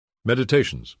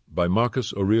Meditations by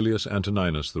Marcus Aurelius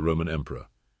Antoninus, the Roman Emperor.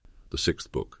 The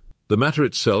sixth book. The matter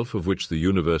itself, of which the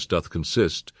universe doth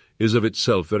consist, is of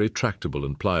itself very tractable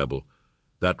and pliable.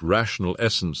 That rational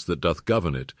essence that doth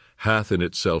govern it hath in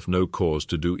itself no cause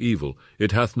to do evil.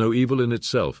 It hath no evil in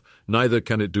itself, neither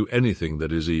can it do anything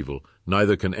that is evil,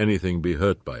 neither can anything be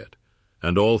hurt by it.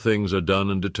 And all things are done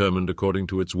and determined according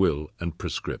to its will and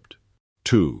prescript.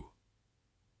 2.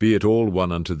 Be it all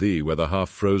one unto thee, whether half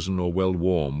frozen or well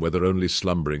warm, whether only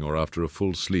slumbering or after a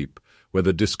full sleep,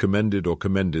 whether discommended or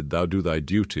commended thou do thy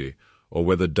duty, or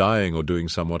whether dying or doing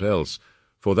somewhat else,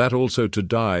 for that also to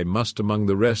die must among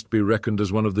the rest be reckoned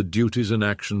as one of the duties and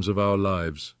actions of our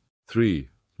lives. 3.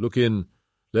 Look in,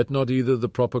 let not either the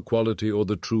proper quality or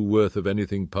the true worth of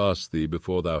anything pass thee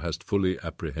before thou hast fully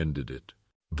apprehended it.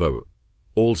 Vo.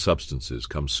 All substances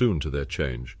come soon to their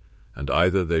change, and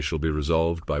either they shall be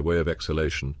resolved by way of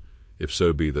exhalation, if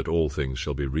so be that all things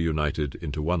shall be reunited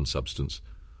into one substance,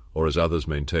 or as others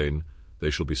maintain, they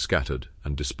shall be scattered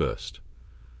and dispersed.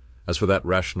 As for that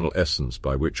rational essence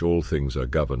by which all things are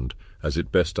governed, as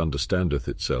it best understandeth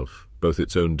itself, both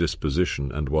its own disposition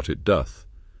and what it doth,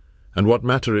 and what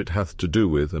matter it hath to do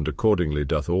with, and accordingly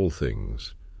doth all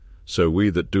things, so we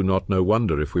that do not know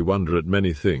wonder if we wonder at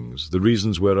many things, the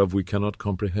reasons whereof we cannot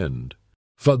comprehend.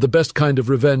 For the best kind of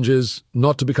revenge is,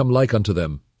 not to become like unto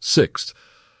them. 6.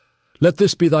 Let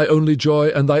this be thy only joy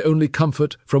and thy only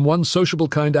comfort, from one sociable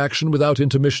kind action without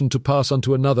intermission to pass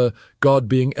unto another, God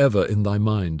being ever in thy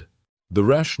mind. The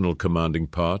rational commanding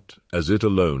part, as it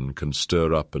alone can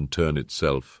stir up and turn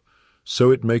itself,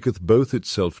 so it maketh both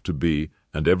itself to be,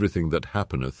 and everything that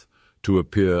happeneth, to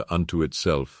appear unto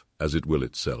itself as it will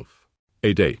itself.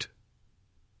 8.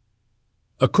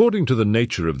 According to the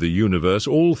nature of the universe,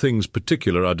 all things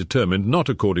particular are determined, not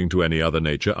according to any other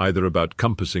nature, either about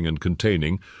compassing and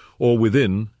containing, or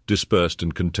within, dispersed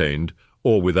and contained,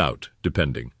 or without,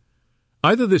 depending.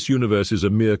 Either this universe is a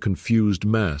mere confused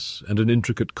mass, and an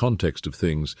intricate context of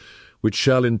things, which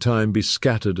shall in time be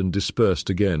scattered and dispersed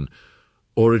again,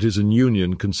 or it is an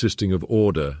union consisting of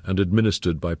order and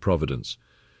administered by providence.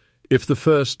 If the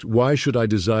first, why should I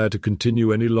desire to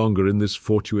continue any longer in this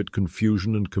fortuite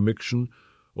confusion and commixtion?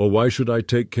 Or why should I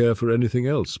take care for anything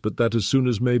else, but that as soon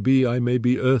as may be I may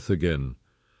be earth again?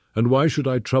 And why should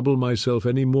I trouble myself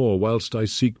any more whilst I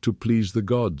seek to please the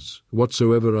gods?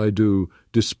 Whatsoever I do,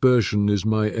 dispersion is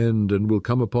my end, and will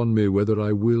come upon me whether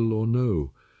I will or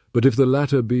no. But if the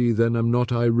latter be, then am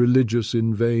not I religious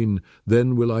in vain,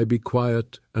 then will I be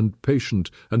quiet and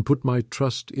patient, and put my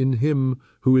trust in him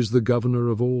who is the governor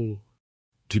of all.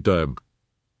 Titam.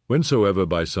 Whensoever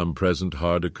by some present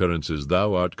hard occurrences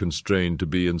thou art constrained to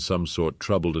be in some sort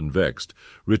troubled and vexed,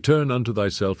 return unto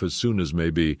thyself as soon as may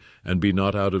be, and be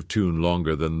not out of tune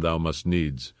longer than thou must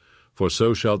needs, for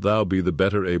so shalt thou be the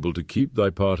better able to keep thy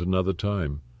part another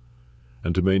time,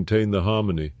 and to maintain the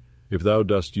harmony, if thou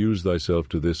dost use thyself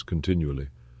to this continually.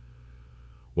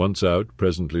 Once out,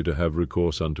 presently to have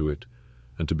recourse unto it,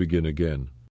 and to begin again.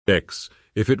 X.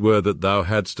 If it were that thou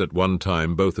hadst at one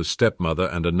time both a stepmother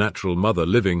and a natural mother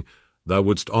living, thou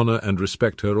wouldst honour and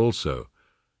respect her also.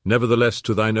 Nevertheless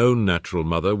to thine own natural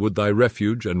mother would thy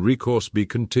refuge and recourse be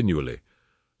continually.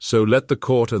 So let the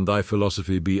court and thy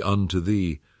philosophy be unto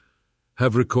thee.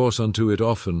 Have recourse unto it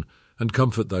often, and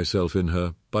comfort thyself in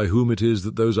her, by whom it is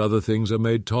that those other things are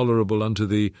made tolerable unto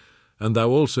thee, and thou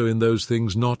also in those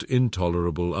things not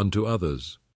intolerable unto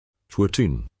others.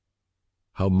 14.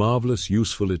 How marvellous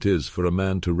useful it is for a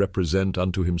man to represent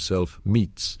unto himself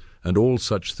meats, and all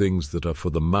such things that are for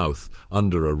the mouth,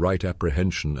 under a right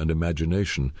apprehension and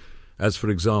imagination, as for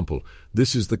example,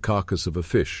 this is the carcass of a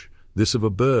fish, this of a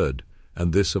bird,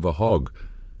 and this of a hog,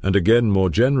 and again more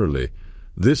generally,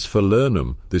 this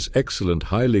falernum, this excellent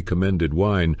highly commended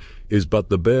wine, is but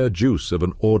the bare juice of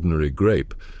an ordinary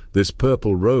grape, this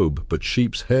purple robe but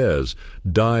sheep's hairs,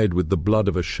 dyed with the blood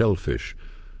of a shellfish.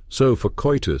 So for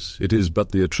coitus it is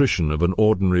but the attrition of an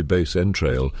ordinary base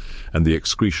entrail, and the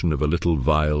excretion of a little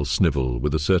vile snivel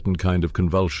with a certain kind of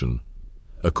convulsion,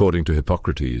 according to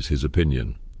Hippocrates his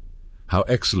opinion. How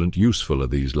excellent useful are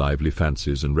these lively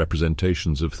fancies and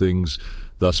representations of things,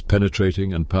 thus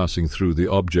penetrating and passing through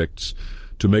the objects,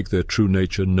 to make their true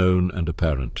nature known and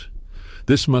apparent.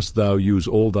 This must thou use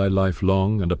all thy life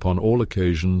long and upon all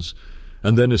occasions,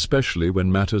 and then especially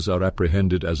when matters are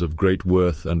apprehended as of great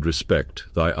worth and respect,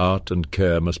 thy art and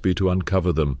care must be to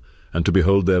uncover them, and to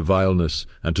behold their vileness,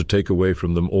 and to take away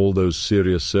from them all those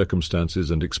serious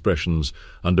circumstances and expressions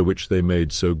under which they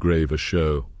made so grave a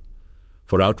show.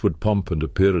 For outward pomp and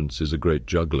appearance is a great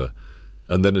juggler,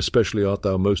 and then especially art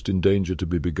thou most in danger to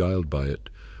be beguiled by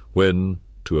it, when,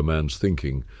 to a man's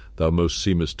thinking, thou most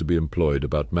seemest to be employed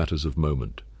about matters of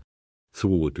moment.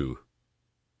 Thuodu.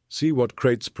 See what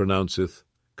Crates pronounceth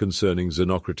concerning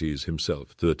Xenocrates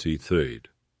himself, 33.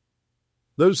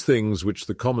 Those things which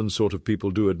the common sort of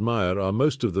people do admire are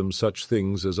most of them such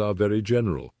things as are very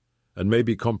general, and may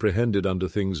be comprehended under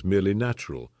things merely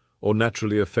natural, or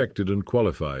naturally affected and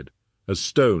qualified, as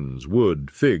stones,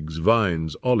 wood, figs,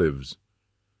 vines, olives.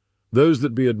 Those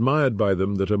that be admired by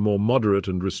them that are more moderate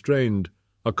and restrained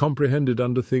are comprehended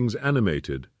under things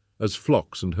animated, as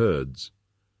flocks and herds.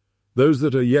 Those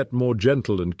that are yet more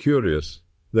gentle and curious,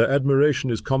 their admiration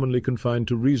is commonly confined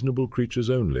to reasonable creatures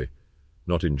only,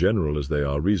 not in general as they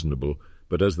are reasonable,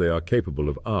 but as they are capable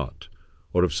of art,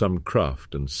 or of some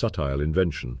craft and subtile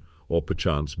invention, or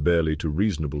perchance barely to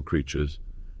reasonable creatures,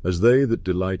 as they that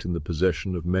delight in the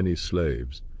possession of many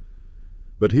slaves.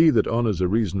 But he that honours a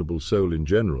reasonable soul in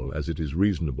general, as it is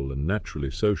reasonable and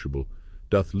naturally sociable,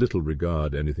 doth little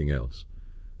regard anything else,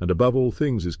 and above all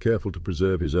things is careful to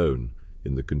preserve his own,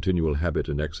 in the continual habit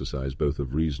and exercise both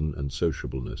of reason and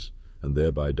sociableness, and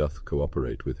thereby doth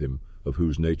cooperate with him, of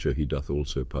whose nature he doth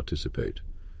also participate.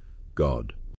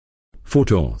 God.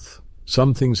 14th.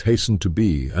 Some things hasten to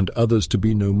be, and others to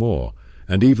be no more,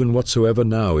 and even whatsoever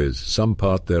now is, some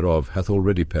part thereof hath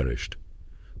already perished.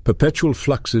 Perpetual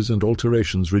fluxes and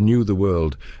alterations renew the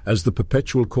world, as the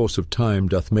perpetual course of time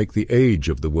doth make the age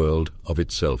of the world, of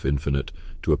itself infinite,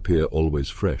 to appear always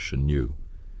fresh and new.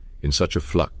 In such a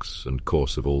flux and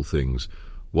course of all things,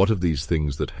 what of these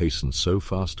things that hasten so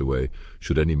fast away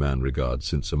should any man regard,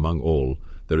 since among all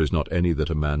there is not any that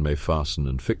a man may fasten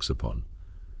and fix upon?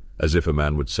 As if a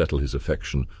man would settle his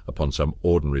affection upon some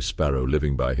ordinary sparrow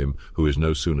living by him, who is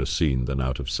no sooner seen than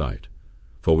out of sight.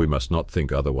 For we must not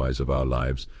think otherwise of our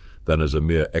lives than as a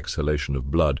mere exhalation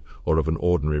of blood or of an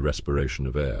ordinary respiration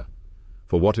of air.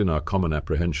 For what in our common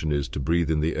apprehension is to breathe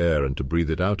in the air and to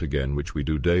breathe it out again, which we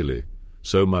do daily,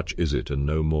 so much is it, and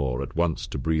no more, at once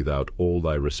to breathe out all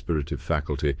thy respirative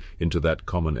faculty into that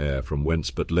common air from whence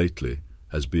but lately,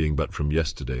 as being but from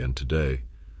yesterday and today,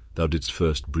 thou didst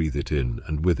first breathe it in,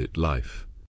 and with it life.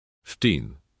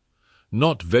 15.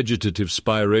 Not vegetative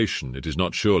spiration it is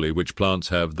not surely which plants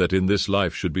have that in this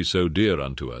life should be so dear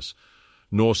unto us,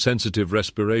 nor sensitive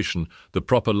respiration, the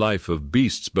proper life of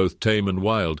beasts both tame and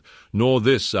wild, nor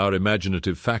this our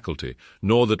imaginative faculty,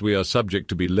 nor that we are subject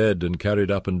to be led and carried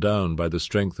up and down by the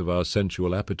strength of our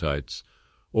sensual appetites,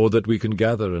 or that we can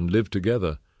gather and live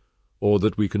together, or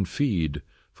that we can feed,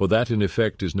 for that in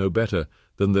effect is no better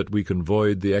than that we can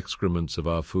void the excrements of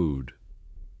our food.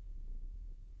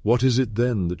 What is it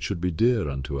then that should be dear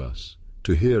unto us?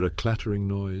 To hear a clattering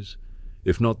noise?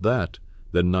 If not that,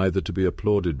 then neither to be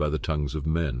applauded by the tongues of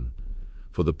men.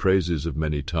 For the praises of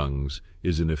many tongues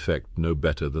is in effect no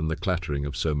better than the clattering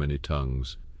of so many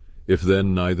tongues. If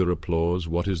then neither applause,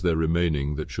 what is there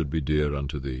remaining that should be dear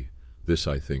unto thee? This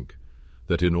I think,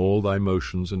 that in all thy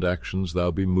motions and actions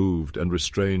thou be moved and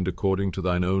restrained according to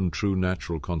thine own true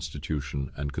natural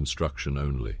constitution and construction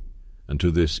only. And to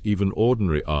this even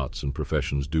ordinary arts and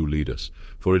professions do lead us,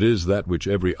 for it is that which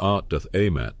every art doth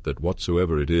aim at, that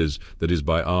whatsoever it is that is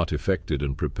by art effected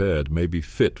and prepared may be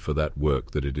fit for that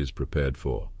work that it is prepared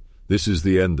for. This is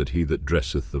the end that he that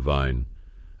dresseth the vine,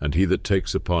 and he that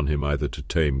takes upon him either to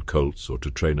tame colts or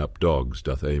to train up dogs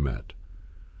doth aim at.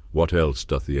 What else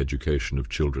doth the education of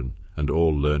children and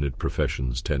all learned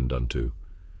professions tend unto?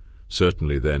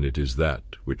 Certainly then it is that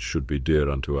which should be dear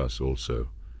unto us also.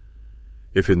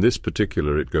 If in this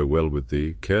particular it go well with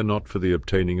thee, care not for the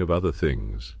obtaining of other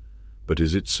things. But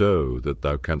is it so, that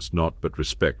thou canst not but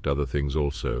respect other things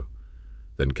also?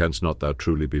 Then canst not thou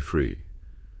truly be free.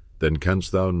 Then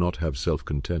canst thou not have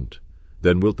self-content.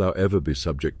 Then wilt thou ever be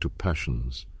subject to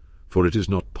passions. For it is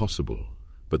not possible,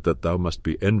 but that thou must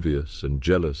be envious and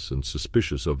jealous and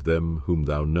suspicious of them whom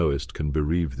thou knowest can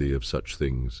bereave thee of such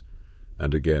things,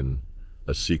 and again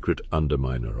a secret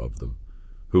underminer of them,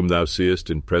 whom thou seest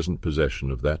in present possession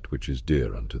of that which is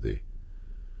dear unto thee.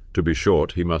 To be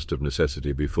short, he must of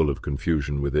necessity be full of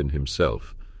confusion within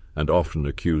himself, and often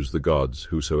accuse the gods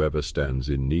whosoever stands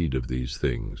in need of these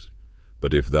things.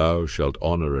 But if thou shalt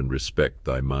honour and respect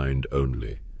thy mind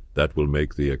only, that will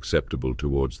make thee acceptable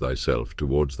towards thyself,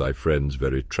 towards thy friends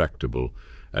very tractable,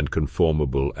 and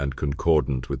conformable and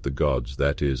concordant with the gods,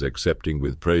 that is, accepting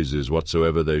with praises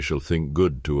whatsoever they shall think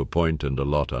good to appoint and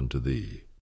allot unto thee.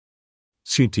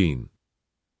 17.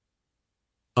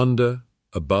 Under,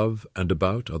 above, and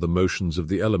about are the motions of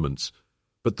the elements,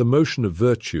 but the motion of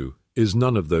virtue is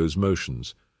none of those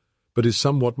motions, but is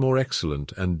somewhat more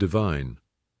excellent and divine,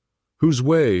 whose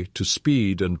way to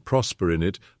speed and prosper in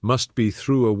it must be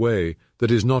through a way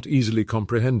that is not easily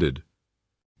comprehended.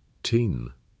 18.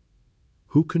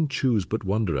 Who can choose but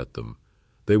wonder at them?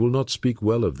 They will not speak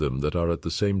well of them that are at the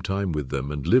same time with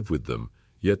them and live with them,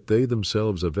 yet they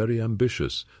themselves are very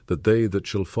ambitious, that they that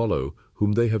shall follow,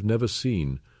 whom they have never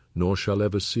seen, nor shall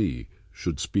ever see,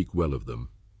 should speak well of them.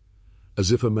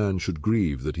 As if a man should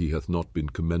grieve that he hath not been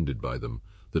commended by them,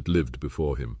 that lived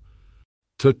before him.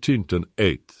 13th and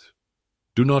 8th.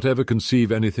 Do not ever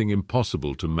conceive anything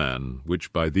impossible to man,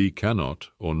 which by thee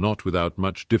cannot, or not without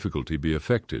much difficulty, be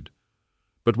effected.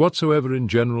 But whatsoever in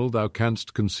general thou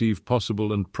canst conceive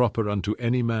possible and proper unto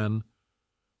any man,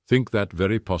 think that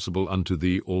very possible unto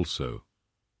thee also.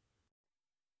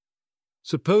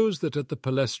 Suppose that at the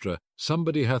palestra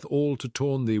somebody hath all to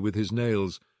torn thee with his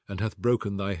nails, and hath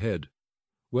broken thy head.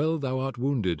 Well, thou art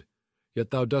wounded,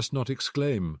 yet thou dost not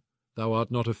exclaim, thou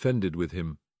art not offended with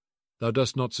him. Thou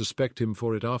dost not suspect him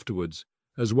for it afterwards,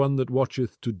 as one that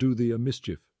watcheth to do thee a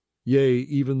mischief. Yea,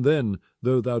 even then,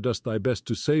 though thou dost thy best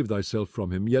to save thyself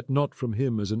from him, yet not from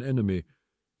him as an enemy.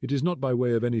 It is not by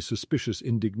way of any suspicious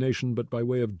indignation, but by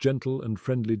way of gentle and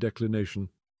friendly declination.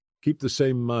 Keep the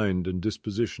same mind and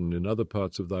disposition in other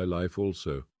parts of thy life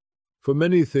also. For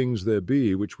many things there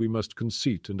be which we must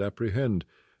conceit and apprehend,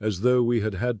 as though we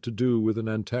had had to do with an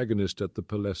antagonist at the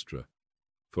palestra.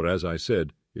 For, as I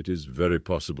said, it is very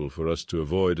possible for us to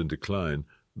avoid and decline,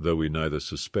 though we neither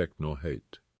suspect nor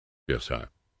hate. Yes, sir.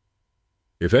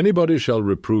 If anybody shall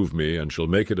reprove me, and shall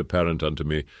make it apparent unto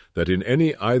me, that in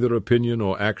any either opinion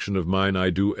or action of mine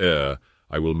I do err,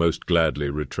 I will most gladly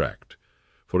retract.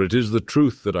 For it is the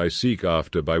truth that I seek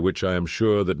after, by which I am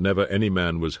sure that never any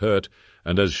man was hurt,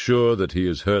 and as sure that he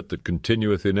is hurt that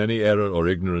continueth in any error or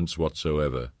ignorance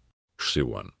whatsoever.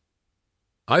 1.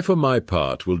 I for my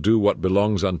part will do what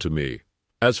belongs unto me.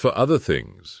 As for other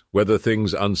things, whether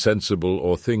things unsensible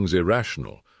or things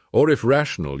irrational, or if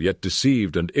rational, yet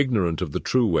deceived and ignorant of the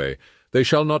true way, they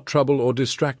shall not trouble or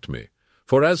distract me.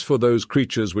 For as for those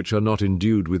creatures which are not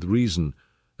endued with reason,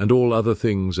 and all other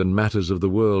things and matters of the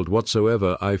world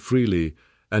whatsoever, I freely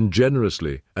and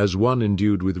generously, as one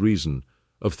endued with reason,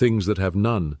 of things that have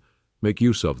none, make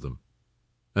use of them.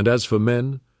 And as for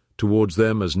men, towards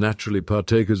them as naturally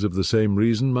partakers of the same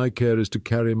reason, my care is to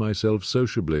carry myself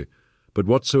sociably. But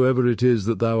whatsoever it is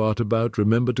that thou art about,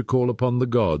 remember to call upon the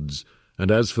gods. And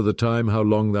as for the time how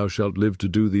long thou shalt live to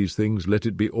do these things, let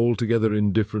it be altogether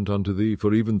indifferent unto thee,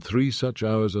 for even 3 such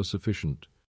hours are sufficient.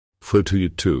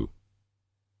 42.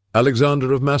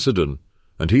 Alexander of Macedon,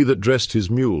 and he that dressed his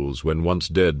mules, when once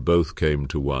dead, both came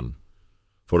to one.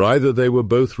 For either they were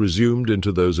both resumed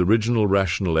into those original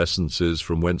rational essences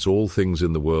from whence all things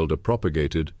in the world are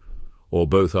propagated, or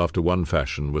both after one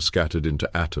fashion were scattered into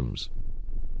atoms.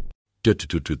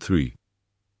 3.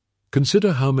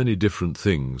 Consider how many different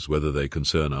things, whether they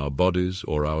concern our bodies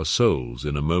or our souls,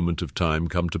 in a moment of time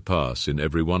come to pass in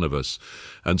every one of us,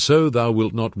 and so thou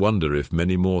wilt not wonder if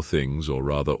many more things, or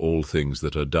rather all things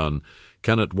that are done,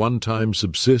 can at one time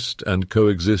subsist and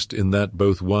coexist in that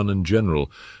both one and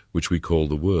general, which we call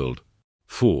the world.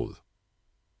 4.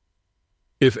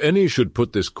 If any should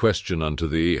put this question unto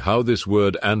thee, how this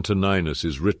word Antoninus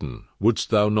is written,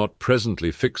 wouldst thou not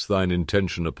presently fix thine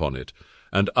intention upon it,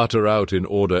 and utter out in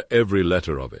order every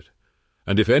letter of it?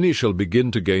 And if any shall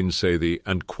begin to gainsay thee,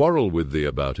 and quarrel with thee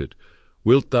about it,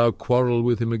 wilt thou quarrel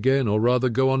with him again, or rather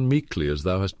go on meekly as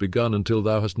thou hast begun, until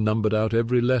thou hast numbered out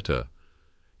every letter?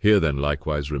 Here then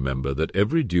likewise remember that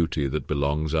every duty that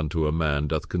belongs unto a man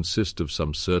doth consist of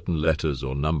some certain letters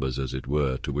or numbers, as it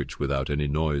were, to which without any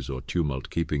noise or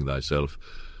tumult keeping thyself,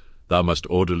 thou must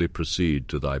orderly proceed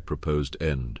to thy proposed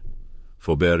end,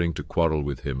 forbearing to quarrel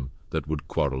with him that would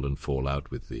quarrel and fall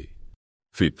out with thee.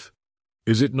 5.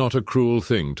 Is it not a cruel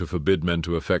thing to forbid men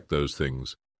to affect those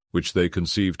things, which they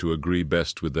conceive to agree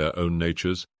best with their own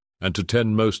natures, and to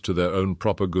tend most to their own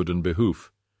proper good and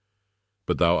behoof?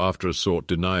 But thou after a sort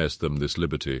deniest them this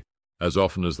liberty, as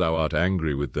often as thou art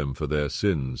angry with them for their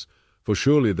sins, for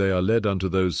surely they are led unto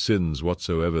those sins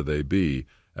whatsoever they be,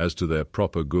 as to their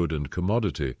proper good and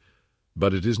commodity.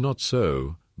 But it is not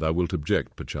so, thou wilt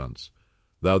object perchance.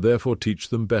 Thou therefore teach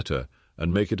them better,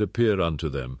 and make it appear unto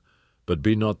them, but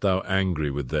be not thou angry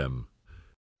with them.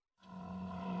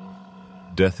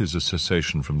 Death is a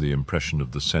cessation from the impression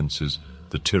of the senses,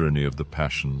 the tyranny of the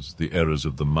passions, the errors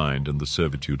of the mind, and the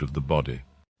servitude of the body.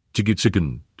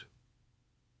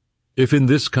 If in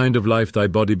this kind of life thy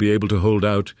body be able to hold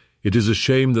out, it is a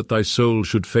shame that thy soul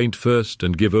should faint first,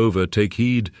 and give over. Take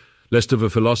heed, lest of a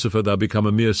philosopher thou become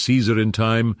a mere Caesar in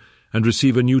time, and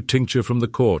receive a new tincture from the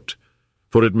court.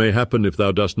 For it may happen if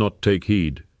thou dost not take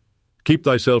heed. Keep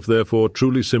thyself therefore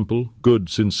truly simple, good,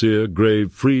 sincere,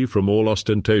 grave, free from all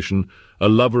ostentation, a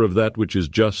lover of that which is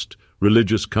just,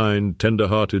 religious, kind,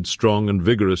 tender-hearted, strong, and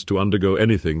vigorous to undergo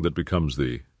anything that becomes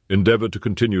thee. Endeavour to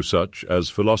continue such, as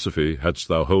philosophy, hadst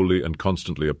thou wholly and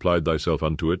constantly applied thyself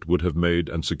unto it, would have made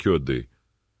and secured thee.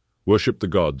 Worship the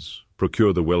gods,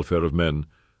 procure the welfare of men.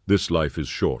 This life is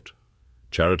short.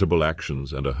 Charitable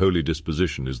actions and a holy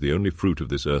disposition is the only fruit of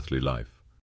this earthly life.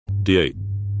 D8.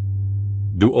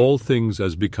 Do all things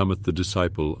as becometh the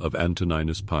disciple of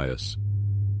Antoninus Pius.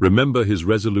 Remember his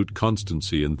resolute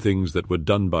constancy in things that were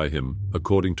done by him,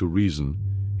 according to reason,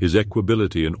 his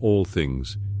equability in all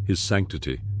things, his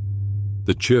sanctity,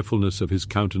 the cheerfulness of his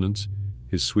countenance,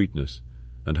 his sweetness,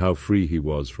 and how free he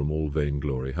was from all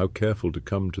vainglory, how careful to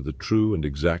come to the true and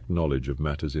exact knowledge of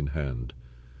matters in hand,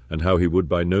 and how he would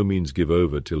by no means give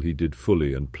over till he did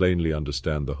fully and plainly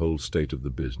understand the whole state of the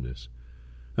business,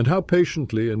 and how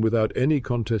patiently and without any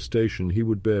contestation he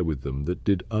would bear with them that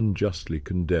did unjustly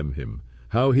condemn him,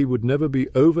 how he would never be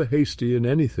over-hasty in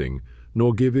anything,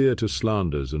 nor give ear to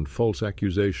slanders and false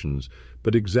accusations,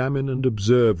 but examine and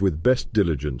observe with best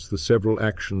diligence the several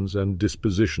actions and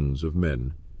dispositions of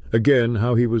men. Again,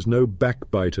 how he was no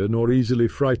backbiter, nor easily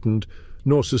frightened,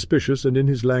 nor suspicious, and in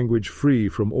his language free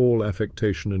from all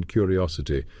affectation and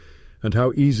curiosity, and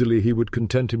how easily he would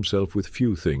content himself with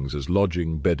few things, as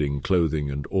lodging, bedding,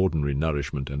 clothing, and ordinary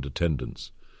nourishment and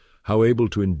attendance, how able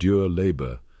to endure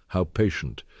labour, how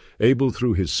patient, able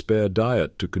through his spare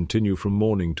diet to continue from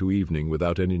morning to evening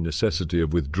without any necessity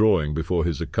of withdrawing before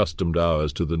his accustomed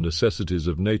hours to the necessities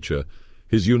of nature,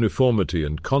 his uniformity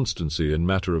and constancy in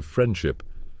matter of friendship,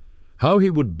 how he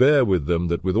would bear with them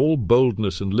that with all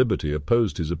boldness and liberty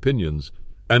opposed his opinions,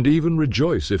 and even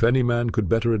rejoice if any man could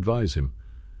better advise him,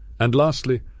 and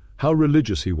lastly, how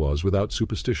religious he was without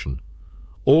superstition.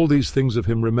 All these things of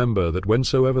him remember, that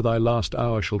whensoever thy last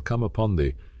hour shall come upon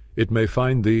thee, it may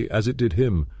find thee, as it did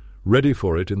him, ready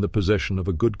for it in the possession of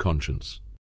a good conscience.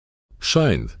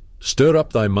 9th, stir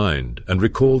up thy mind, and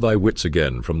recall thy wits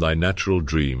again from thy natural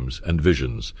dreams and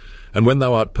visions, and when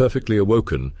thou art perfectly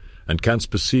awoken, and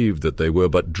canst perceive that they were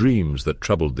but dreams that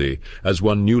troubled thee, as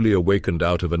one newly awakened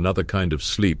out of another kind of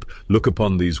sleep, look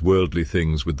upon these worldly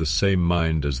things with the same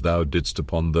mind as thou didst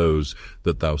upon those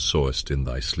that thou sawest in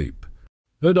thy sleep.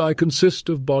 And I consist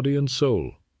of body and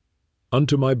soul.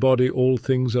 Unto my body all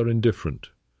things are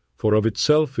indifferent, for of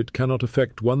itself it cannot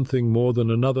affect one thing more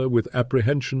than another with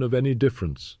apprehension of any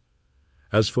difference.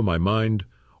 As for my mind,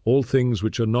 all things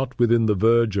which are not within the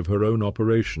verge of her own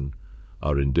operation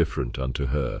are indifferent unto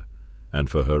her, and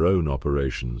for her own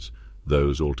operations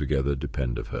those altogether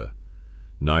depend of her.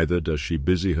 Neither does she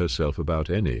busy herself about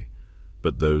any,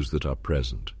 but those that are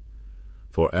present.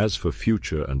 For as for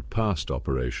future and past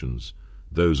operations,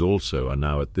 those also are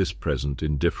now at this present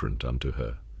indifferent unto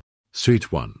her.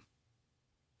 Suite 1.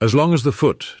 As long as the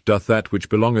foot doth that which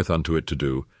belongeth unto it to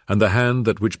do, and the hand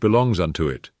that which belongs unto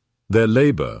it, their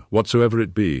labour, whatsoever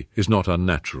it be, is not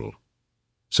unnatural.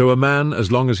 So a man,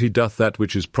 as long as he doth that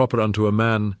which is proper unto a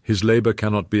man, his labour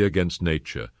cannot be against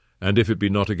nature, and if it be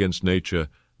not against nature,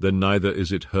 then neither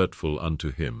is it hurtful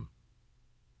unto him.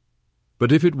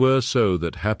 But if it were so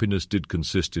that happiness did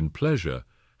consist in pleasure,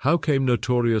 how came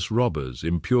notorious robbers,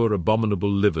 impure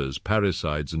abominable livers,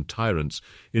 parricides, and tyrants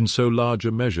in so large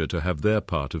a measure to have their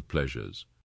part of pleasures?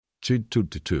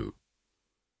 22.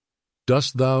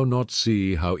 Dost thou not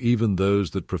see how even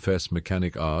those that profess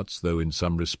mechanic arts, though in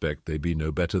some respect they be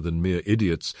no better than mere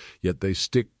idiots, yet they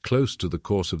stick close to the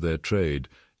course of their trade,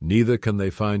 neither can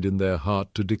they find in their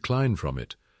heart to decline from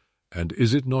it? And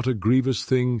is it not a grievous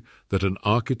thing that an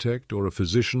architect or a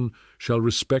physician shall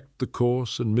respect the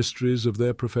course and mysteries of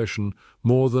their profession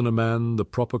more than a man the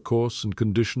proper course and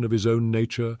condition of his own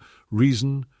nature,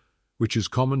 reason, which is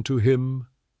common to him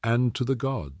and to the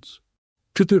gods?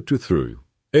 23.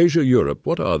 Asia, Europe,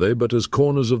 what are they but as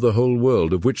corners of the whole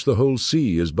world, of which the whole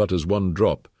sea is but as one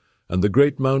drop, and the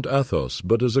great Mount Athos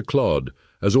but as a clod,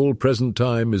 as all present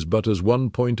time is but as one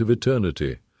point of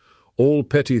eternity? All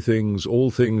petty things, all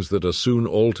things that are soon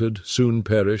altered, soon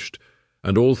perished,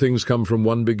 and all things come from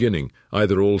one beginning,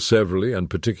 either all severally and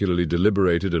particularly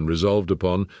deliberated and resolved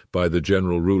upon by the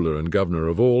general ruler and governor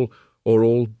of all, or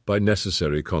all by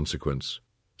necessary consequence.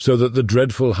 So that the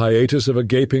dreadful hiatus of a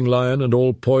gaping lion and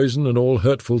all poison and all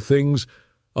hurtful things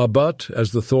are but,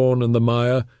 as the thorn and the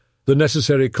mire, the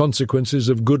necessary consequences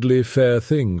of goodly fair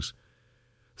things.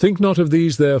 Think not of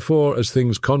these, therefore, as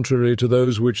things contrary to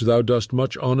those which thou dost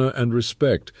much honour and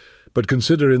respect, but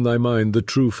consider in thy mind the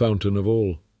true fountain of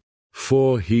all.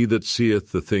 For he that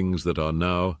seeth the things that are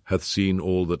now hath seen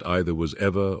all that either was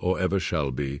ever or ever shall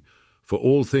be, for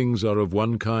all things are of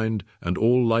one kind, and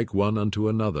all like one unto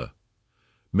another.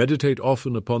 Meditate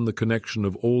often upon the connection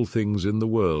of all things in the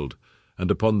world,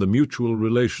 and upon the mutual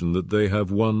relation that they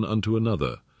have one unto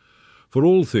another. For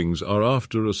all things are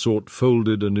after a sort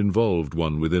folded and involved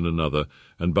one within another,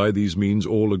 and by these means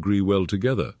all agree well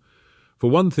together. For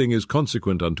one thing is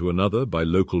consequent unto another by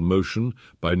local motion,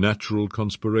 by natural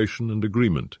conspiration and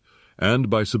agreement, and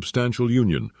by substantial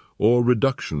union, or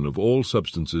reduction of all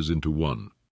substances into one.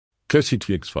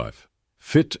 Clesiastes 5.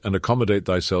 Fit and accommodate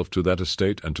thyself to that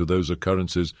estate and to those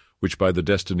occurrences which by the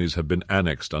destinies have been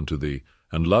annexed unto thee,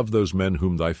 and love those men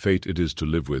whom thy fate it is to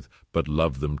live with, but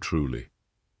love them truly.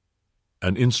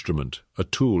 An instrument, a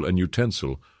tool, an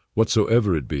utensil,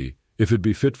 whatsoever it be, if it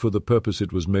be fit for the purpose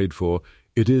it was made for,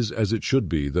 it is as it should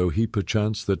be, though he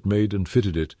perchance that made and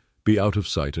fitted it be out of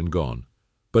sight and gone.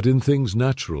 But in things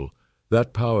natural,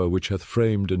 that power which hath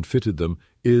framed and fitted them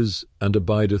is and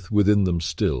abideth within them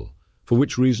still, for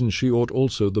which reason she ought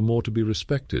also the more to be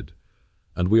respected,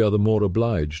 and we are the more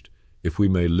obliged, if we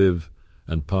may live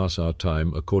and pass our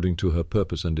time according to her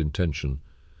purpose and intention,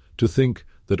 to think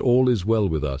that all is well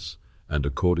with us, and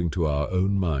according to our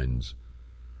own minds.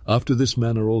 After this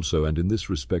manner also, and in this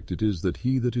respect it is, that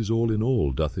he that is all in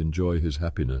all doth enjoy his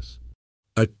happiness.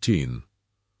 18.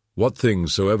 What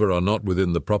things soever are not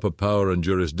within the proper power and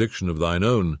jurisdiction of thine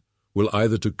own, will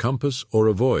either to compass or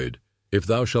avoid, if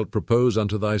thou shalt propose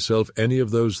unto thyself any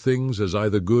of those things as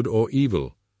either good or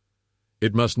evil.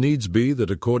 It must needs be that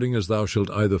according as thou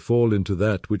shalt either fall into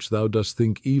that which thou dost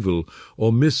think evil,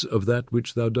 or miss of that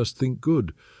which thou dost think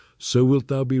good, so wilt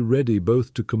thou be ready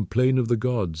both to complain of the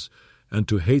gods, and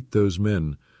to hate those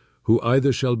men, who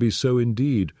either shall be so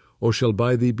indeed, or shall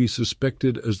by thee be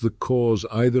suspected as the cause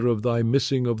either of thy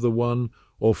missing of the one,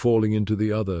 or falling into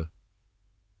the other.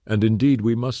 And indeed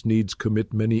we must needs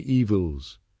commit many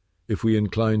evils, if we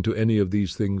incline to any of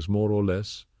these things more or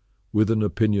less, with an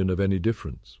opinion of any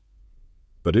difference.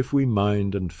 But if we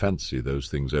mind and fancy those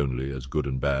things only as good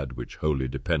and bad, which wholly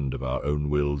depend of our own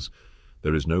wills,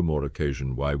 there is no more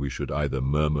occasion why we should either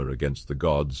murmur against the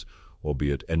gods, or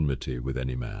be at enmity with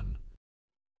any man.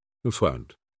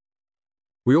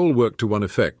 We all work to one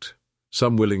effect,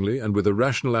 some willingly and with a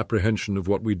rational apprehension of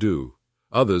what we do,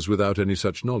 others without any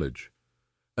such knowledge.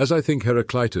 As I think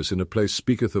Heraclitus in a place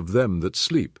speaketh of them that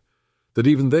sleep, that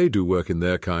even they do work in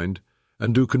their kind,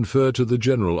 and do confer to the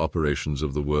general operations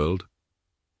of the world.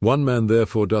 One man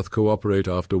therefore doth cooperate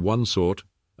after one sort,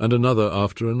 and another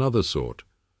after another sort.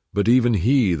 But even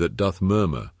he that doth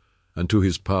murmur, and to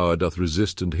his power doth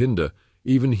resist and hinder,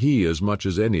 even he as much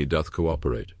as any doth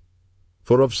cooperate.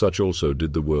 For of such also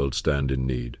did the world stand in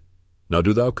need. Now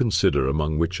do thou consider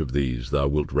among which of these thou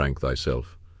wilt rank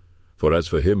thyself. For as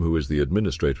for him who is the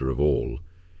administrator of all,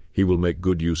 he will make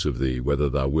good use of thee, whether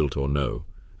thou wilt or no,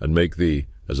 and make thee,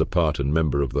 as a part and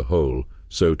member of the whole,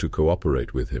 so to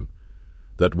cooperate with him,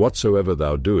 that whatsoever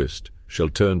thou doest shall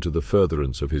turn to the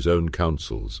furtherance of his own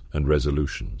counsels and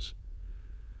resolutions.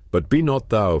 But be not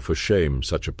thou for shame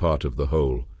such a part of the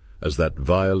whole, as that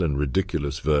vile and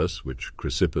ridiculous verse, which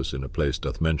Chrysippus in a place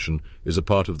doth mention, is a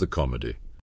part of the comedy.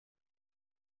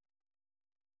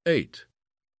 8.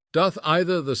 Doth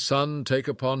either the sun take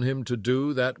upon him to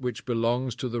do that which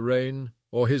belongs to the rain,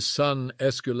 or his son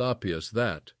Aesculapius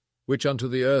that, which unto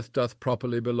the earth doth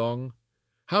properly belong?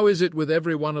 How is it with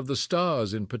every one of the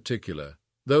stars in particular,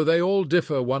 though they all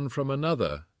differ one from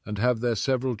another, and have their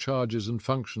several charges and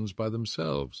functions by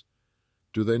themselves?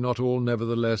 Do they not all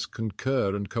nevertheless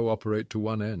concur and cooperate to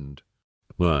one end?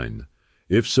 9.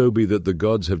 If so be that the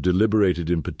gods have deliberated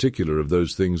in particular of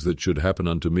those things that should happen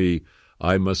unto me,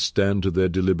 I must stand to their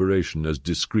deliberation as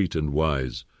discreet and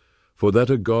wise. For that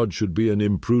a god should be an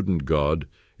imprudent god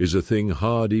is a thing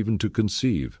hard even to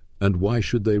conceive. And why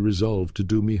should they resolve to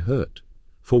do me hurt?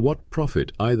 For what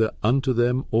profit either unto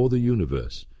them or the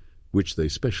universe, which they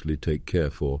specially take care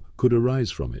for, could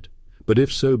arise from it? But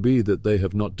if so be that they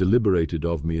have not deliberated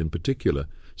of me in particular,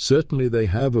 certainly they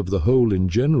have of the whole in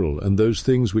general, and those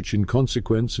things which in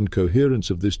consequence and coherence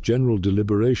of this general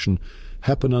deliberation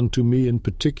happen unto me in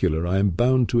particular, I am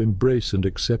bound to embrace and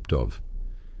accept of.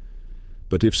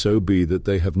 But if so be that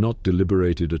they have not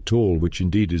deliberated at all, which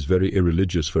indeed is very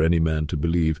irreligious for any man to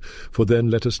believe, for then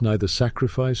let us neither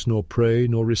sacrifice, nor pray,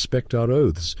 nor respect our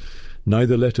oaths,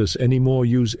 neither let us any more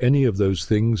use any of those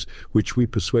things which we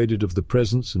persuaded of the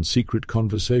presence and secret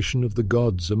conversation of the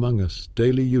gods among us,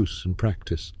 daily use and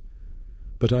practice.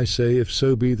 But I say, if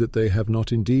so be that they have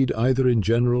not indeed either in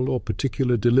general or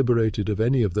particular deliberated of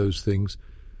any of those things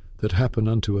that happen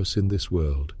unto us in this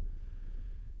world,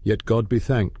 yet God be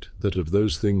thanked that of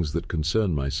those things that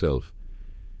concern myself,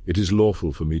 it is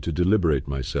lawful for me to deliberate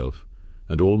myself,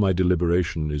 and all my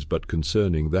deliberation is but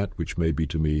concerning that which may be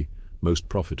to me most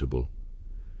profitable.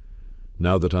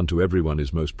 Now that unto every one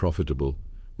is most profitable,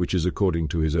 which is according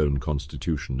to his own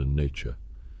constitution and nature.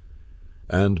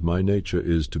 and my nature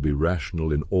is to be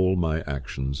rational in all my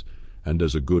actions, and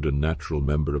as a good and natural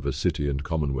member of a city and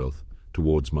commonwealth,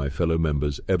 towards my fellow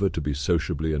members ever to be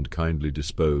sociably and kindly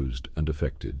disposed and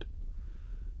affected.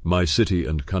 My city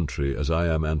and country, as I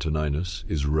am Antoninus,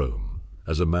 is Rome,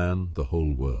 as a man the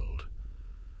whole world.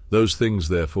 Those things,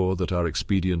 therefore, that are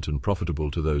expedient and profitable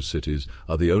to those cities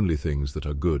are the only things that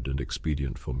are good and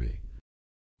expedient for me.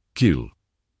 Kill.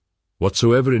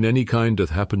 Whatsoever in any kind doth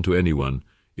happen to any one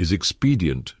is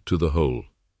expedient to the whole,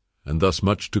 and thus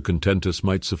much to content us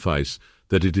might suffice,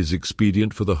 that it is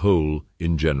expedient for the whole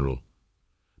in general.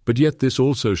 But yet this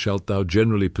also shalt thou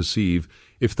generally perceive,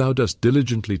 if thou dost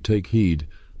diligently take heed,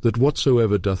 that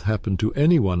whatsoever doth happen to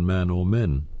any one man or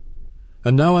men.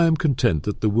 And now I am content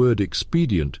that the word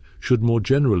expedient should more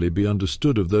generally be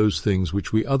understood of those things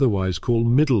which we otherwise call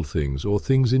middle things, or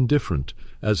things indifferent,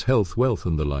 as health, wealth,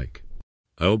 and the like.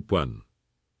 1.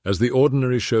 As the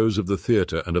ordinary shows of the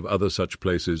theatre and of other such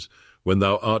places, when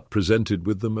thou art presented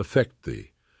with them, affect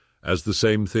thee, as the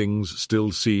same things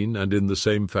still seen and in the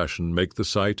same fashion make the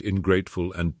sight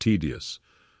ingrateful and tedious,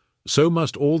 so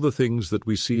must all the things that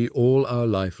we see all our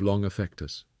life long affect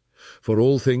us. For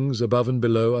all things above and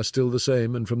below are still the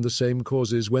same, and from the same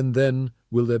causes. When then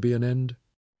will there be an end?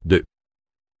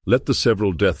 Let the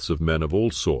several deaths of men of all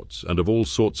sorts, and of all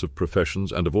sorts of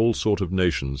professions, and of all sort of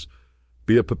nations,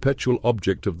 be a perpetual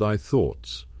object of thy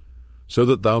thoughts, so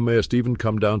that thou mayest even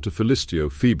come down to Philistio,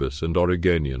 Phoebus, and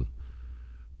Origanian.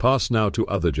 Pass now to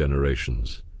other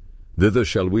generations. Thither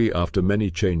shall we, after many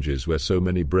changes, where so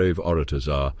many brave orators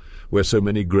are, where so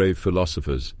many grave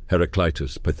philosophers,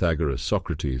 Heraclitus, Pythagoras,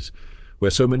 Socrates,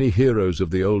 where so many heroes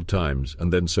of the old times,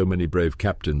 and then so many brave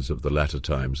captains of the latter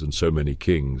times, and so many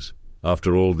kings.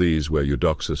 After all these, where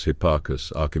Eudoxus,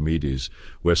 Hipparchus, Archimedes,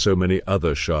 where so many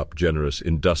other sharp, generous,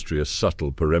 industrious,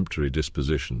 subtle, peremptory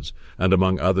dispositions, and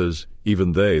among others,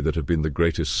 even they that have been the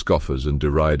greatest scoffers and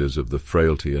deriders of the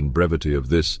frailty and brevity of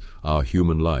this our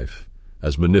human life,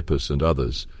 as Menippus and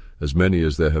others, as many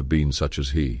as there have been such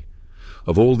as he.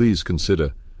 Of all these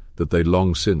consider that they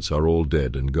long since are all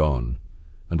dead and gone.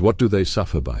 And what do they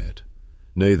suffer by it?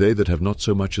 Nay, they that have not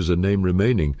so much as a name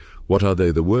remaining, what are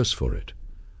they the worse for it?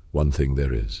 One thing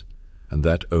there is, and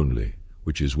that only,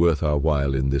 which is worth our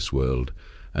while in this world,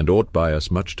 and ought by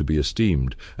us much to be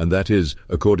esteemed, and that is,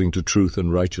 according to truth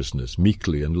and righteousness,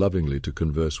 meekly and lovingly to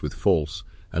converse with false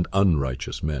and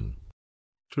unrighteous men.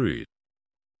 3.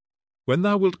 When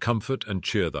thou wilt comfort and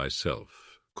cheer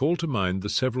thyself, call to mind the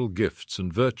several gifts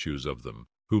and virtues of them,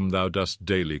 whom thou dost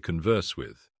daily converse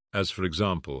with, as, for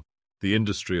example, the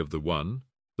industry of the one,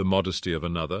 the modesty of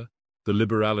another, the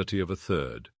liberality of a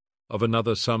third, of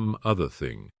another some other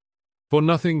thing. For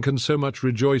nothing can so much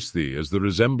rejoice thee as the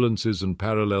resemblances and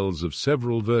parallels of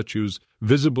several virtues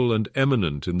visible and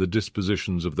eminent in the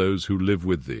dispositions of those who live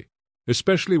with thee,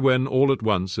 especially when all at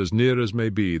once, as near as may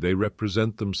be, they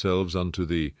represent themselves unto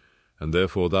thee, and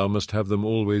therefore thou must have them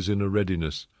always in a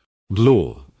readiness.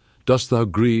 Law, dost thou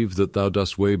grieve that thou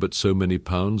dost weigh but so many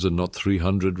pounds, and not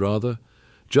 300 rather?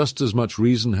 Just as much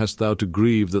reason hast thou to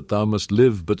grieve that thou must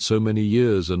live but so many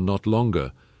years, and not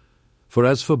longer. For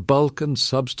as for bulk and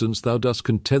substance thou dost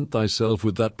content thyself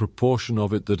with that proportion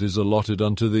of it that is allotted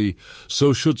unto thee,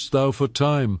 so shouldst thou for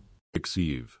time.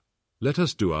 Exceive. Let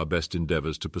us do our best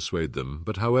endeavours to persuade them,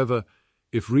 but however,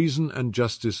 if reason and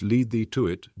justice lead thee to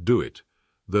it, do it,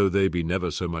 though they be never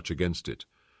so much against it.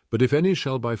 But if any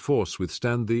shall by force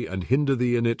withstand thee and hinder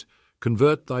thee in it,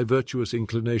 convert thy virtuous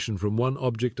inclination from one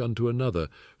object unto another,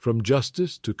 from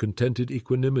justice to contented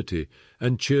equanimity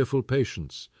and cheerful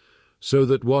patience, so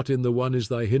that what in the one is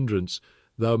thy hindrance,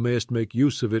 thou mayest make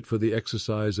use of it for the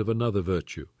exercise of another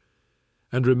virtue.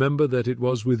 And remember that it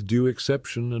was with due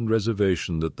exception and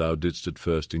reservation that thou didst at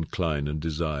first incline and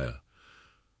desire.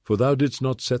 For thou didst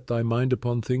not set thy mind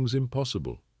upon things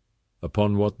impossible.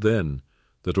 Upon what then?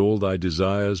 That all thy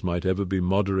desires might ever be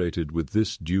moderated with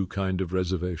this due kind of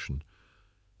reservation.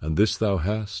 And this thou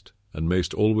hast, and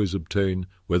mayst always obtain,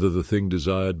 whether the thing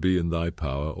desired be in thy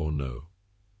power or no.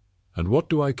 And what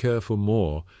do I care for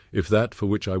more, if that for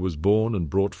which I was born and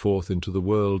brought forth into the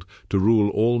world, to rule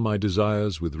all my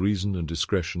desires with reason and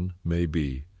discretion, may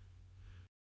be?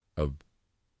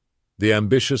 The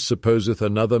ambitious supposeth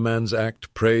another man's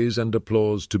act, praise and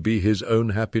applause, to be his own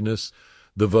happiness,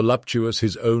 the voluptuous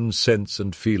his own sense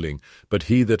and feeling, but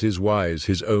he that is wise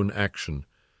his own action.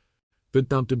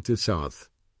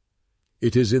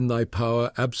 It is in thy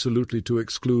power absolutely to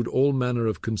exclude all manner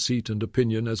of conceit and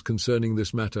opinion as concerning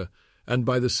this matter, and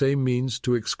by the same means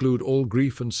to exclude all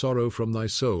grief and sorrow from thy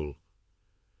soul.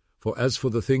 For as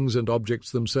for the things and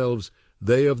objects themselves,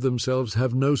 they of themselves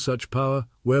have no such power,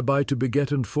 whereby to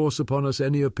beget and force upon us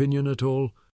any opinion at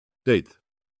all. 8.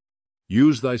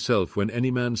 Use thyself when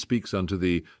any man speaks unto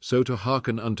thee, so to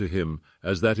hearken unto him,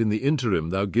 as that in the interim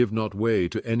thou give not way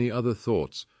to any other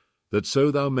thoughts, that so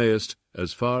thou mayest,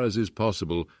 as far as is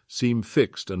possible, seem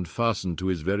fixed and fastened to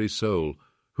his very soul,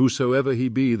 whosoever he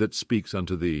be that speaks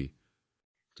unto thee.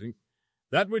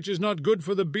 That which is not good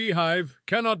for the beehive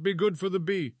cannot be good for the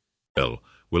bee. Well,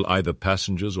 will either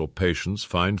passengers or patients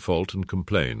find fault and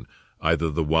complain, either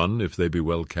the one if they be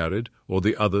well carried, or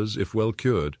the others if well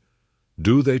cured?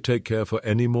 Do they take care for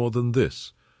any more than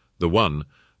this? The one,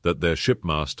 that their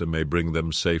shipmaster may bring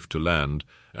them safe to land,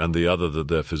 and the other that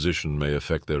their physician may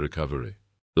effect their recovery.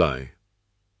 Lie.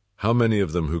 How many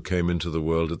of them who came into the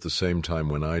world at the same time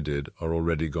when I did are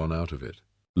already gone out of it?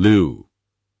 Liu.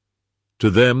 To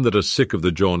them that are sick of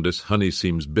the jaundice, honey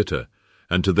seems bitter,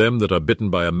 and to them that are bitten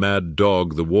by a mad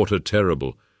dog, the water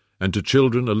terrible, and to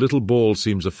children a little ball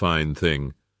seems a fine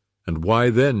thing. And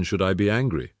why then should I be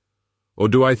angry? Or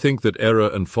do I think that error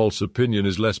and false opinion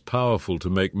is less powerful to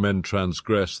make men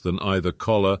transgress than either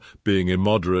choler, being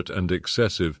immoderate and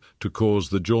excessive, to cause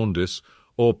the jaundice,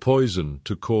 or poison,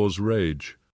 to cause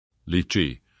rage? Li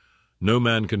Chi. No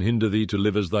man can hinder thee to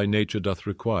live as thy nature doth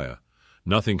require.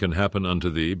 Nothing can happen unto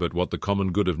thee but what the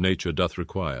common good of nature doth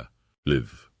require.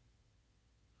 Live.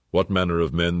 What manner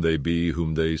of men they be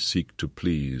whom they seek to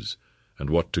please, and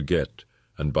what to get,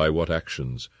 and by what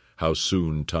actions, how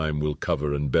soon time will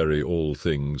cover and bury all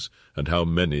things, and how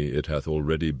many it hath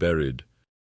already buried.